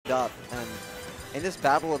up. And in this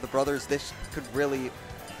battle of the brothers, this could really,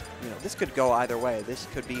 this could go either way. This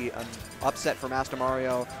could be an upset for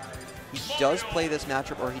MastaMario. He does play this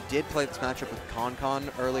matchup, or he did play this matchup with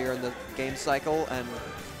Con earlier in the game cycle, and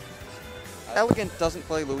Elegant doesn't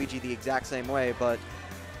play Luigi the exact same way, but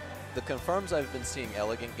the confirms I've been seeing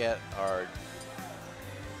Elegant get are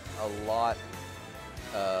a lot,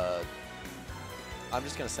 I'm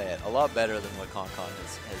just going to say it, a lot better than what Con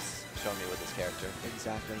has shown me with this character.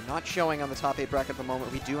 Exactly. Not showing on the top 8 bracket at the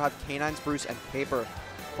moment. We do have K9's Bruce and Paper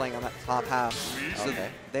playing on that top half. So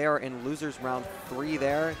they are in losers round 3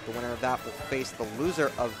 there. The winner of that will face the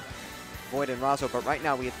loser of Void and Razzo. But right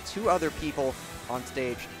now we have 2 other people on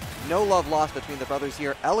stage. No love lost between the brothers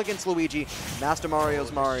here. Elegant's Luigi,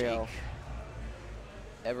 MastaMario's Mario.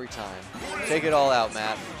 Every time. Shake it all out,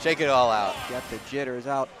 Matt. Shake it all out. Get the jitters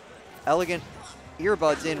out. Elegant,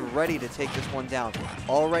 earbuds in, ready to take this one down.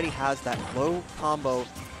 Already has that low combo.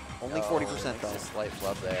 Only 40% though. A slight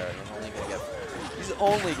flub there. And he's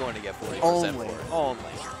only going to get 40% Only. for it. Only.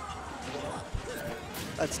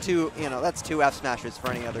 That's two, that's 2 F smashes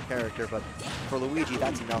for any other character, but for Luigi,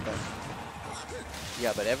 that's nothing.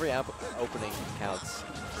 Yeah, but every opening counts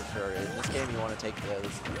for sure. In this game, you want to take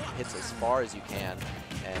those hits as far as you can,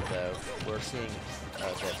 and we're seeing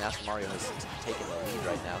that MastaMario has taken the lead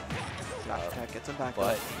right now. Gets him back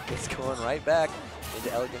but up. it's going right back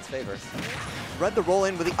into Elegant's favor. Read the roll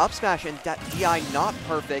in with the up smash, and that DI not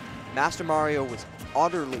perfect. MastaMario was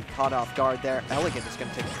utterly caught off guard there. Elegant is going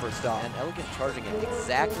to take the first stop. And Elegant charging it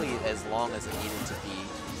exactly as long as it needed to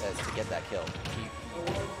be to get that kill.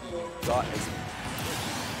 He got as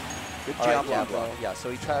good job, Diablo. Yeah, so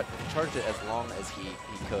he charged it as long as he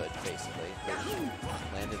could, basically.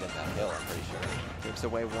 Landed in that hill, I'm pretty sure. Gives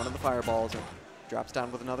away one of the fireballs and drops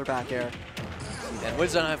down with another back air. And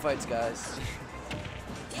Wednesday night fights, guys.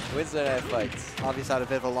 Wednesday night fights. Obviously had a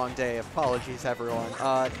bit of a long day. Apologies, everyone.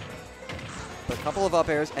 But a couple of up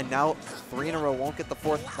airs, and now 3 in a row. Won't get the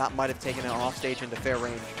 4th. That might have taken it off stage into fair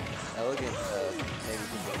range. Elegant, maybe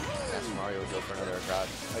MastaMario would go for another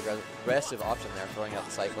aggressive option there, throwing out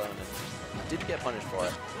the Cyclone, and didn't get punished for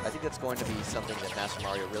it. I think that's going to be something that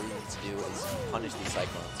MastaMario really needs to do, is punish these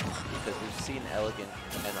Cyclones, because we've seen Elegant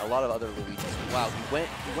and a lot of other Luigis. Wow, he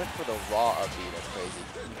went for the raw up B. That's crazy.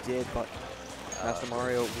 He did, but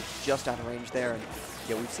MastaMario was just out of range there. And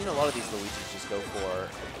yeah, we've seen a lot of these Luigis just go for.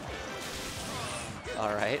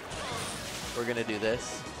 All right, we're gonna do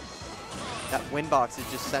this. That win box is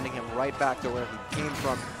just sending him right back to where he came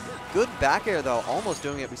from. Good back air though, almost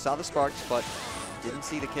doing it. We saw the sparks, but didn't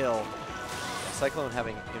see the kill. Cyclone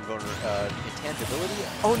having intangibility.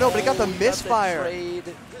 Oh no, but he got the misfire. Got the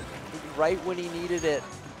trade right when he needed it.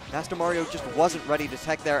 MastaMario just wasn't ready to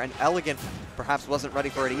tech there, and Elegant perhaps wasn't ready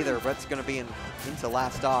for it either. Brett's going to be into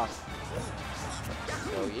last off.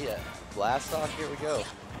 Oh yeah, blast off, here we go.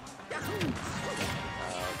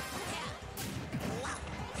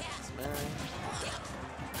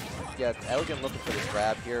 Yeah, Elegant looking for this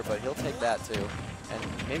grab here, but he'll take that too. And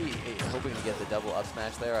maybe hoping to get the double up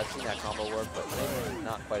smash there. I've seen that combo work, but maybe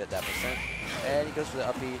not quite at that %. And he goes for the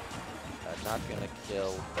up B. Not going to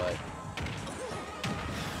kill, but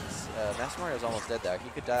MastaMario's almost dead there. He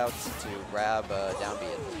could die out to grab down B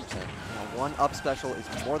at this %. Now, 1 up special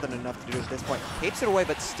is more than enough to do at this point. Tapes it away,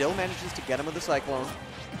 but still manages to get him with the Cyclone.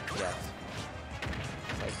 Yes.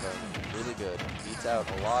 Cyclone, really good. Beats out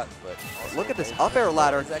a lot, but also look at this up air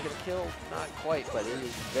ladder. Is that going to kill? Not quite, but it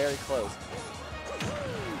is very close.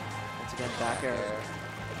 Once again, back air.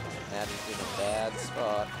 Matt is in a bad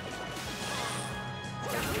spot.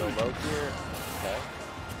 Go low here. Okay.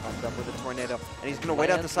 Comes up with a tornado, and he's going to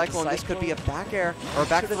wait out the Cyclone. This could be a back air or a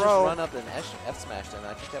back throw. Run up and F smashed him.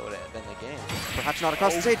 I think that would have been the game. Perhaps not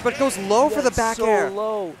across the stage, but it goes low for the back air. So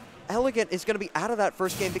low. Elegant is going to be out of that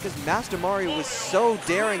first game because MastaMario was so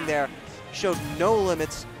daring there, showed no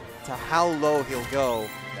limits to how low he'll go.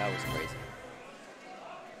 That was crazy.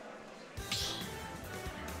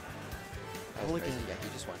 That was crazy. Yeah, he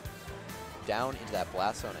just went down into that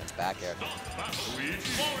blast zone and back air.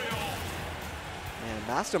 Man,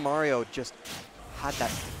 MastaMario just had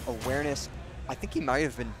that awareness. I think he might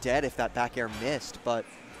have been dead if that back air missed, but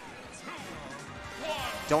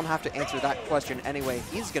don't have to answer that question anyway.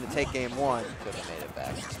 He's going to take game 1. Could have made it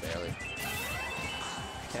back, just barely.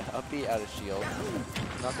 Yeah, up B out of shield.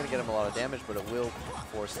 Not going to get him a lot of damage, but it will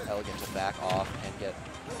force Elegant to back off and get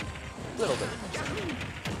a little bit of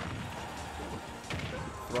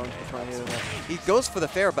thrown for tornado there. He goes for the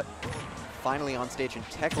fair, but finally on stage, and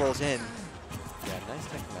tech rolls in. Yeah, nice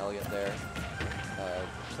tech from Elegant there.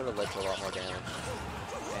 Sort of led to a lot more damage.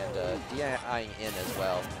 And DIing in as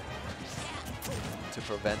well. to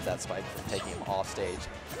prevent that spike from taking him off stage.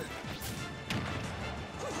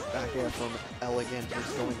 Back air from Elegant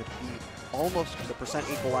is going to be almost the percent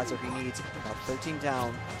equalizer he needs. About 13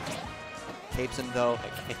 down. Capes him though.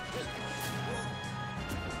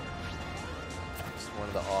 Just one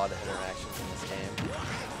of the odd interactions in this game.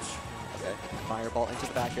 Okay. Fireball into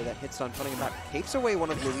the back air that hits on putting him back. Capes away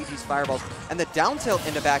one of Luigi's fireballs. And the down tilt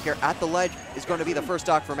into back air at the ledge is going to be the first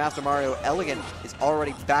stock for MastaMario. Elegant is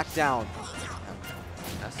already back down.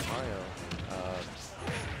 MastaMario,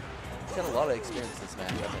 he's got a lot of experience in this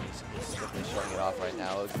matchup, and he's definitely showing it off right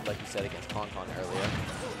now. Like you said against Concon earlier.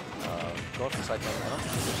 Going for Cyclone, I don't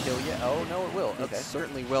think this will kill yet. Oh, no, it will. Okay. It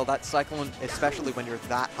certainly will. That Cyclone, especially when you're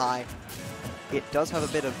that high, it does have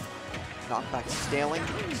a bit of knockback scaling.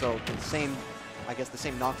 So the same, I guess the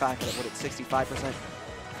same knockback that would at 65%.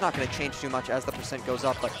 It's not going to change too much as the percent goes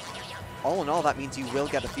up, but all in all, that means you will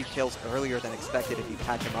get a few kills earlier than expected if you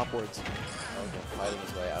catch him upwards. Okay, fighting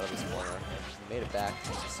his way out of this corner. He made it back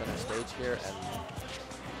to the center stage here and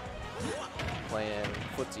playing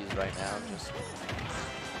footsies right now. Just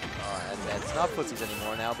and it's not footsies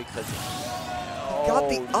anymore now because got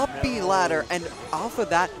the up B ladder, and off of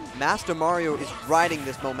that, MastaMario is riding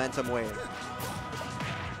this momentum wave.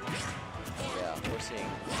 Yeah, we're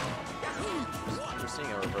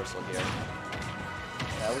seeing a reversal here.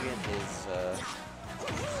 Elegant is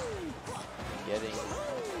getting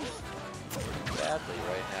badly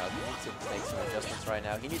right now. He needs to make some adjustments right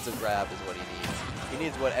now. He needs a grab is what he needs. He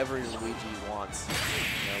needs what every Luigi wants in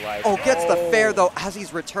their life. Oh, gets the fair though as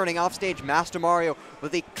he's returning off stage. MastaMario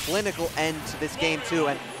with a clinical end to this game too,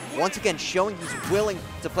 and once again showing he's willing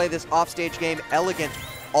to play this offstage game. Elegant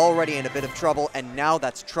already in a bit of trouble, and now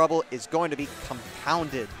that trouble is going to be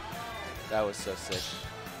compounded. That was so sick.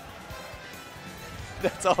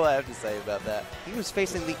 That's all I have to say about that. He was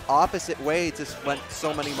facing the opposite way to what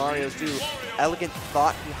so many Marios do. Elegant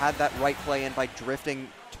thought he had that right play in by drifting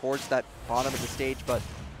towards that bottom of the stage, but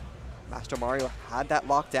MastaMario had that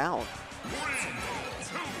locked down.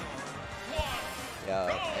 Yeah,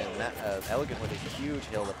 and Elegant with a huge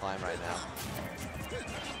hill to climb right now.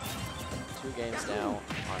 2 games now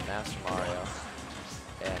on MastaMario,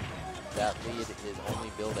 and that lead is only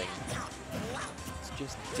building. It's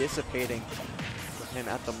just dissipating him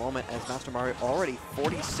at the moment as MastaMario already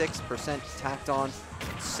 46% tacked on,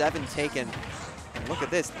 7 taken. And look at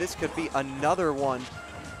this, this could be another one.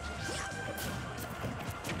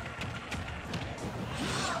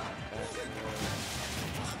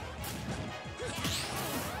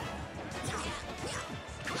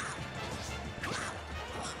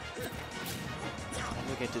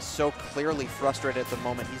 Elegant is so clearly frustrated at the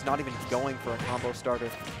moment. He's not even going for a combo starter,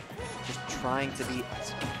 just trying to be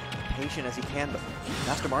as patient as he can, but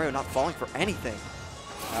MastaMario not falling for anything.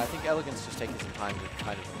 I think Elegant's just taking some time to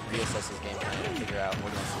kind of reassess his game plan and figure out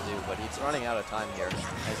what he wants to do, but he's running out of time here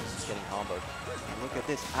as he's just getting comboed. And look at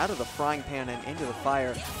this, out of the frying pan and into the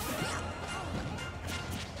fire.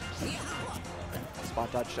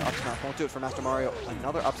 Spot dodge to up smash, won't do it for MastaMario.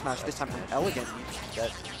 Another up smash, this time from Elegant.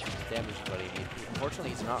 That damage is what he needs.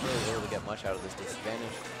 Unfortunately, he's not really able to get much out of this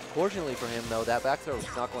disadvantage. Fortunately for him, though, that back throw is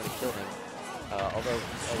not going to kill him. Although,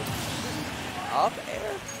 up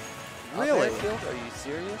air? Really? Up air killed? Are you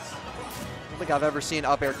serious? I don't think I've ever seen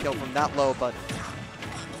up air kill from that low, but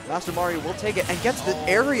MastaMario will take it and gets the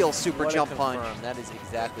aerial super jump punch. That is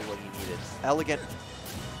exactly what he needed. Elegant,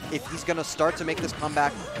 if he's going to start to make this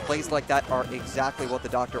comeback, plays like that are exactly what the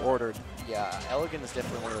doctor ordered. Yeah, Elegant is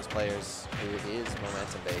definitely one of those players who is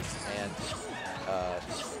momentum-based, and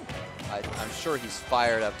I'm sure he's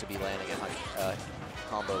fired up to be landing a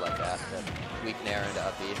combo like that, weak nair into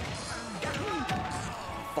up B.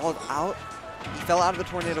 Falls out. He fell out of the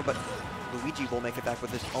tornado, but Luigi will make it back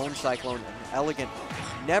with his own Cyclone. And Elegant,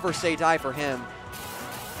 never say die for him.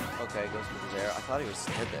 Okay, goes for the there. I thought he was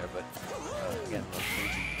dead there, but again,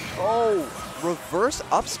 Luigi. Oh, reverse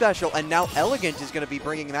up special, and now Elegant is going to be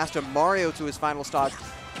bringing MastaMario to his final stock.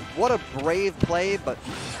 What a brave play, but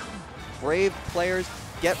brave players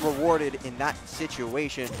get rewarded in that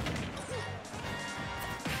situation.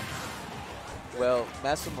 Well,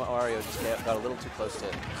 MastaMario just got a little too close to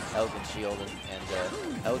Elegant's shield,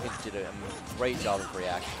 and Elegant did a great job of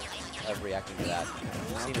reacting to that.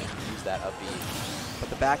 We've seen him use that up B. But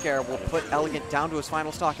the back air will put Elegant down to his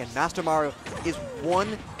final stock, and MastaMario is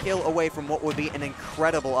 1 kill away from what would be an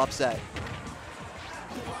incredible upset.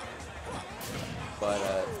 But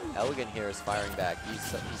Elegant here is firing back.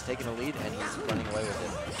 He's taking a lead, and he's running away with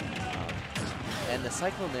it. And the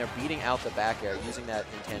Cyclone there beating out the back air, using that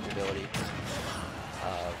intangibility.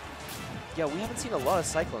 Yeah, we haven't seen a lot of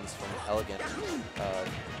Cyclones from Elegant.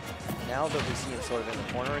 Now that we see him sort of in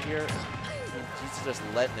the corner here, He's just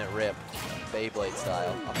letting it rip, Beyblade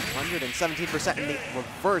style. 117% in the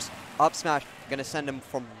reverse up smash. Going to send him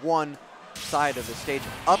from one side of the stage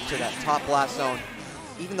up to that top blast zone.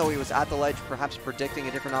 Even though he was at the ledge, perhaps predicting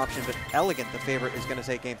a different option, but Elegant, the favorite, is going to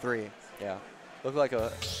take game 3. Yeah, looked like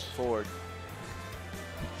a forward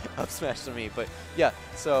up smash to me, but yeah,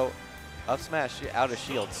 so up smash out of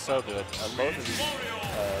shield, so good. Both of these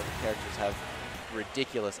characters have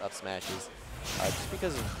ridiculous up smashes. Just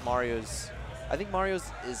because of Mario's, I think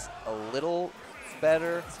Mario's is a little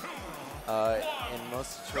better in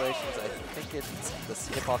most situations. I think the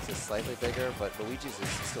hitbox is slightly bigger, but Luigi's is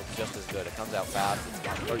still just as good. It comes out fast, it's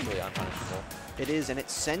virtually unpunishable. It is, and it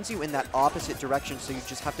sends you in that opposite direction, so you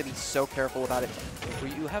just have to be so careful about it.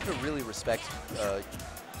 Well, you have to really respect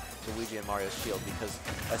Luigi and Mario's shield, because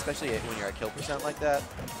especially when you're at kill percent like that,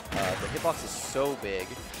 the hitbox is so big,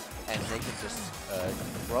 and they can just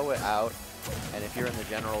throw it out, and if you're in the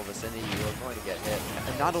general vicinity, you're going to get hit.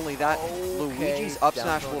 And not only that, Luigi's up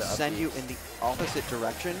smash will send you in in the opposite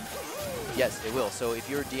direction. Yes, it will. So if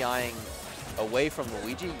you're DIing away from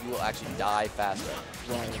Luigi, you will actually die faster.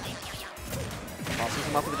 Right. Tosses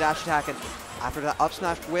him up with a dash attack, and after that up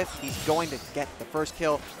smash whiff, he's going to get the first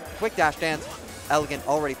kill. Quick dash dance. Elegant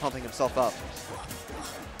already pumping himself up.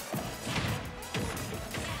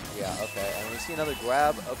 Yeah, okay, and we see another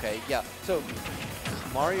grab. Okay, yeah, so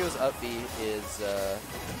Mario's up B is,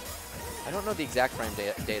 I don't know the exact frame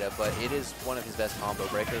data, but it is one of his best combo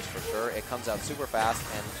breakers for sure. It comes out super fast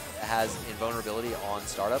and has invulnerability on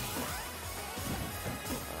startup.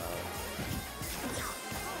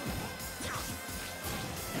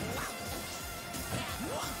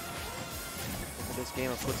 This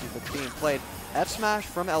game of footsie that's being played. F smash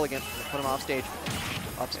from Elegant to put him off stage.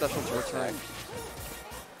 Up special to return.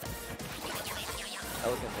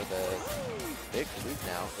 Elegant with a big lead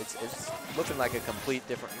now. It's looking like a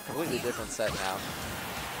completely different set now.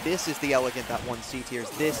 This is the Elegant that won C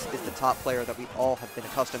tiers. This is the top player that we all have been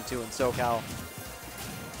accustomed to in SoCal.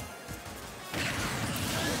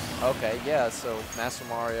 Okay, yeah, so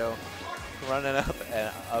MastaMario running up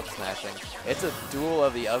and up smashing. It's a duel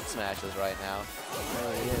of the up smashes right now.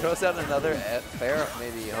 He throws out another fair,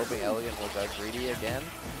 maybe hoping Elegant will go greedy again.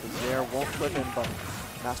 There won't flip him, but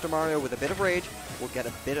MastaMario with a bit of rage will get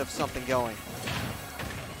a bit of something going.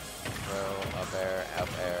 Throw, up air,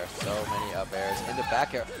 so many up airs into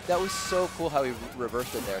back air. That was so cool how he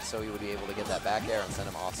reversed it there, so he would be able to get that back air and send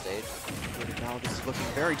him off stage. Now this is looking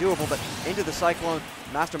very doable, but into the Cyclone,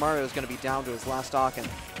 MastaMario is going to be down to his last stock and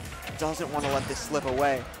doesn't want to let this slip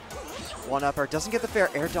away. One up air, doesn't get the fair,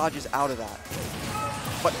 air dodges out of that.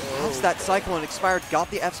 But once that Cyclone expired,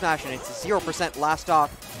 got the F smash, and it's a 0% last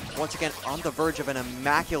stock. Once again, on the verge of an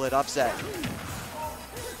immaculate upset.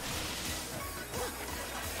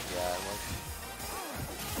 Yeah,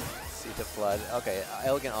 see the flood. Okay,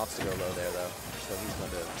 Elegant opts to go low there though, so he's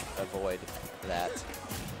going to avoid that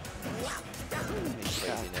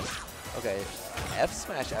craziness. Okay, F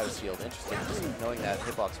smash out of shield, interesting, just knowing that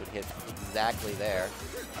hitbox would hit exactly there.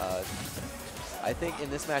 I think in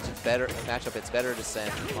this matchup it's better to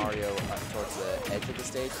send Mario towards the edge of the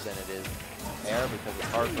stage than it is air, because it's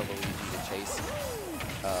hard for Luigi to chase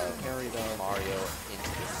Mario into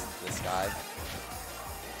the sky.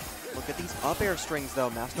 Look at these up air strings though.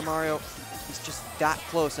 MastaMario, he's just that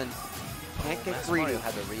close and can't get greedy. Mario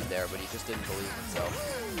had the read there, but he just didn't believe himself.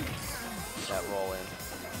 That roll in.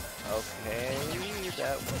 Okay,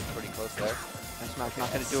 that was pretty close there. F smash not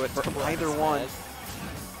going to do it for either one.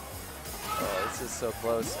 Oh, this is so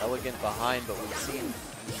close. Elegant behind, but we've seen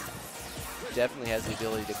he definitely has the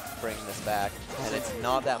ability to bring this back, and it's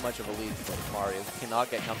not that much of a lead for Mario. He cannot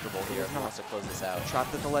get comfortable here if he wants to close this out.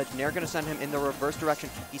 Trapped at the ledge. Nair going to send him in the reverse direction.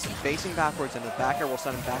 He's facing backwards, and the back air will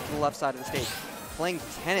send him back to the left side of the stage. Playing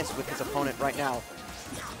tennis with his opponent right now.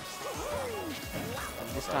 And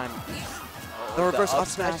this time, the reverse up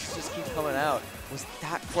smash just keeps coming out. Was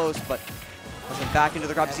that close, but wasn't back into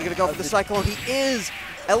the grab. Is he going to go for the Cyclone? He is!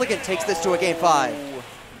 Elegant takes this to a game 5. Man,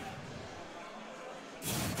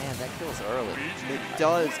 that kills early. It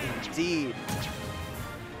does indeed.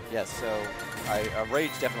 Yes, so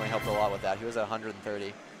Rage definitely helped a lot with that. He was at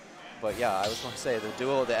 130. But yeah, I was going to say the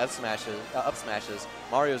duel of the up smashes,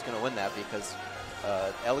 Mario's going to win that because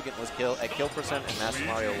Elegant was at kill percent and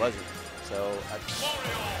MastaMario wasn't. So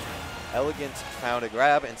Elegant found a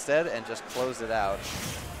grab instead and just closed it out.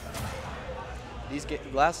 These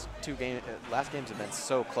last games have been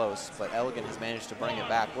so close, but Elegant has managed to bring it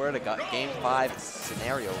back. We're at a game 5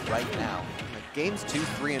 scenario right now. Games 2,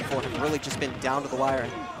 3, and 4 have really just been down to the wire.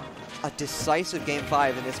 A decisive game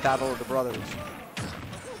 5 in this battle of the brothers.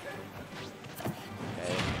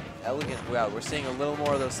 Okay, Elegant, wow, we're seeing a little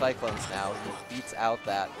more of those Cyclones now. He beats out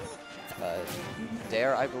that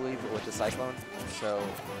Dare, I believe, with the Cyclone. So,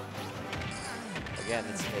 again,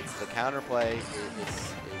 it's the counterplay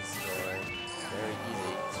is very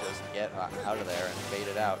easy. It's just get out of there and bait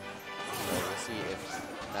it out. So we'll see if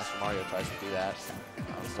MastaMario tries to do that.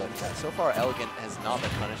 So far, Elegant has not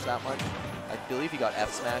been punished that much. I believe he got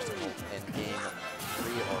F smashed in game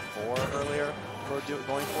 3 or 4 earlier for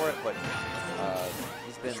going for it, but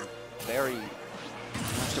he's been very...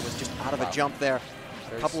 Master was just out of a jump there.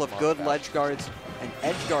 A couple of good ledge guards and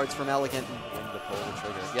edge guards from Elegant. In to pull the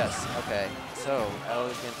trigger. Yes, okay. So,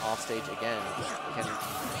 Elegant off stage again. Can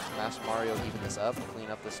MastaMario even this up, clean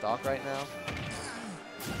up the stock right now?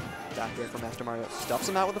 Back there for MastaMario. Stuffs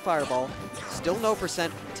him out with the fireball. Still no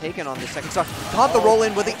percent taken on the second stock. Caught the roll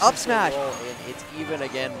in with the up smash. It's even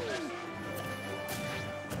again.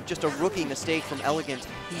 Just a rookie mistake from Elegant.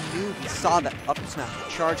 He saw that up smash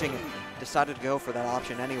charging and decided to go for that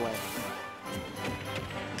option anyway.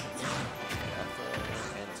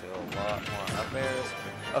 Into a lot more up airs.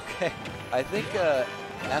 Okay, I think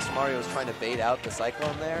MastaMario was trying to bait out the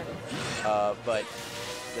Cyclone there, but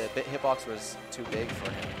the hitbox was too big for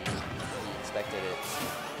him. He expected it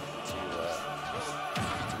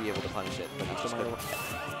to be able to punish it, but he just couldn't.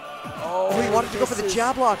 Oh, he wanted to go for the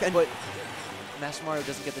jab block, but MastaMario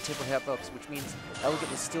doesn't get the tipper hitbox, which means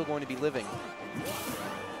Elegant is still going to be living.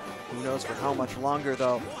 Who knows for how much longer,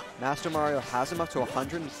 though. MastaMario has him up to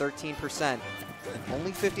 113%, and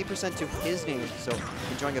only 50% to his name, so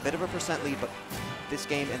enjoying a bit of a percent lead, but this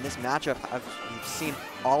game and this matchup, we've seen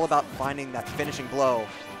all about finding that finishing blow.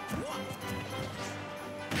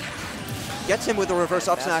 Gets him with a reverse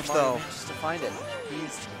up smash, though. Just to find it.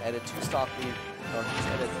 He's at a 2-stock lead, or he's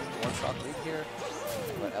at a 1-stock lead here,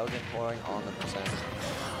 but Elegant pouring on the percent.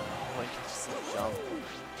 Oh, he can just jump.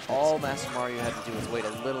 All MastaMario had to do was wait a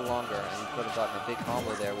little longer, and he could have gotten a big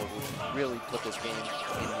combo there, which would really put this game in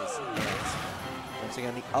his hands. Once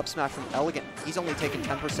again, the up smash from Elegant. He's only taken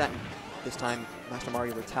 10%. This time,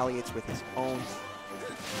 MastaMario retaliates with his own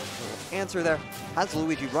answer there. Has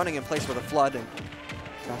Luigi running in place with a flood, and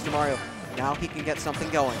MastaMario, now he can get something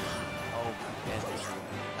going. Oh, and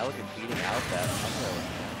Elegant beating out that up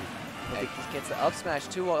throw. He gets the up smash,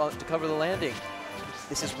 too, to cover the landing.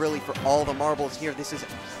 This is really for all the marbles here. This has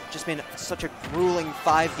just been such a grueling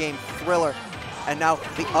 5-game thriller. And now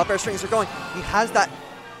the up air strings are going. He has that,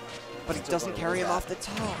 but he doesn't carry him off the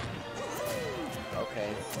top.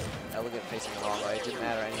 Okay, Elegant facing the wrong way. It didn't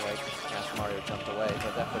matter anyway. MastaMario jumped away,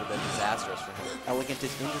 but that could have been disastrous for him. Elegant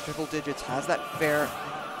is into triple digits, has that fair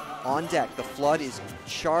on deck. The flood is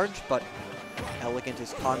charged, but Elegant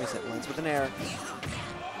is cognizant. Lands with an air.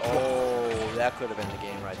 Oh, that could have been the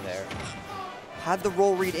game right there. Had the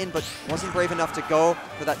roll read in, but wasn't brave enough to go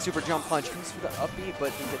for that super jump punch. Goes for the up B,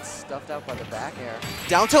 but he gets stuffed out by the back air.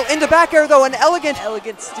 Down tilt into back air, though, and Elegant.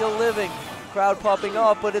 Elegant still living. Crowd popping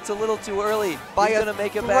off, but it's a little too early. He's going to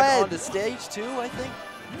make it back onto stage, too, I think.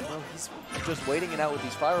 Well, he's just waiting it out with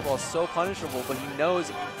these fireballs. So punishable, but he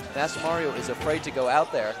knows MastaMario is afraid to go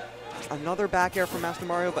out there. Another back air from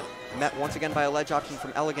MastaMario, but met once again by a ledge option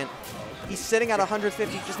from Elegant. He's sitting at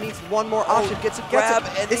 150, just needs one more option. Gets a grab,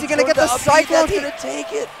 and is he going to get the Cyclone? He's going to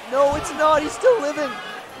take it. No, it's not. He's still living.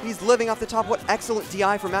 He's living off the top. What excellent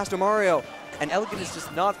DI for MastaMario. And Elegant is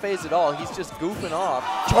just not phased at all. He's just goofing off.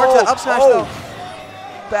 Charge that up smash, though.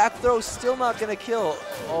 Back throw still not going to kill.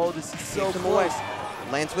 Oh, this is so close.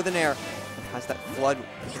 Lands with an air. Has that flood.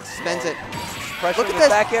 Spends it. Pressure with the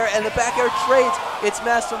back air, and the back air trades. It's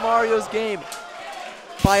MastaMario's game.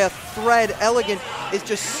 By a thread, Elegant is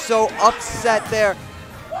just so upset there.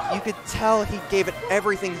 You could tell he gave it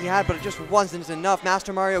everything he had, but it just wasn't enough.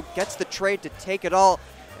 MastaMario gets the trade to take it all,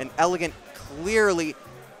 and Elegant clearly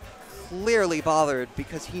bothered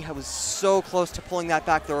because he was so close to pulling that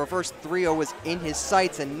back. The reverse 3-0 was in his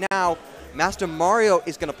sights, and now MastaMario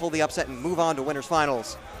is going to pull the upset and move on to winners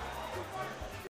finals.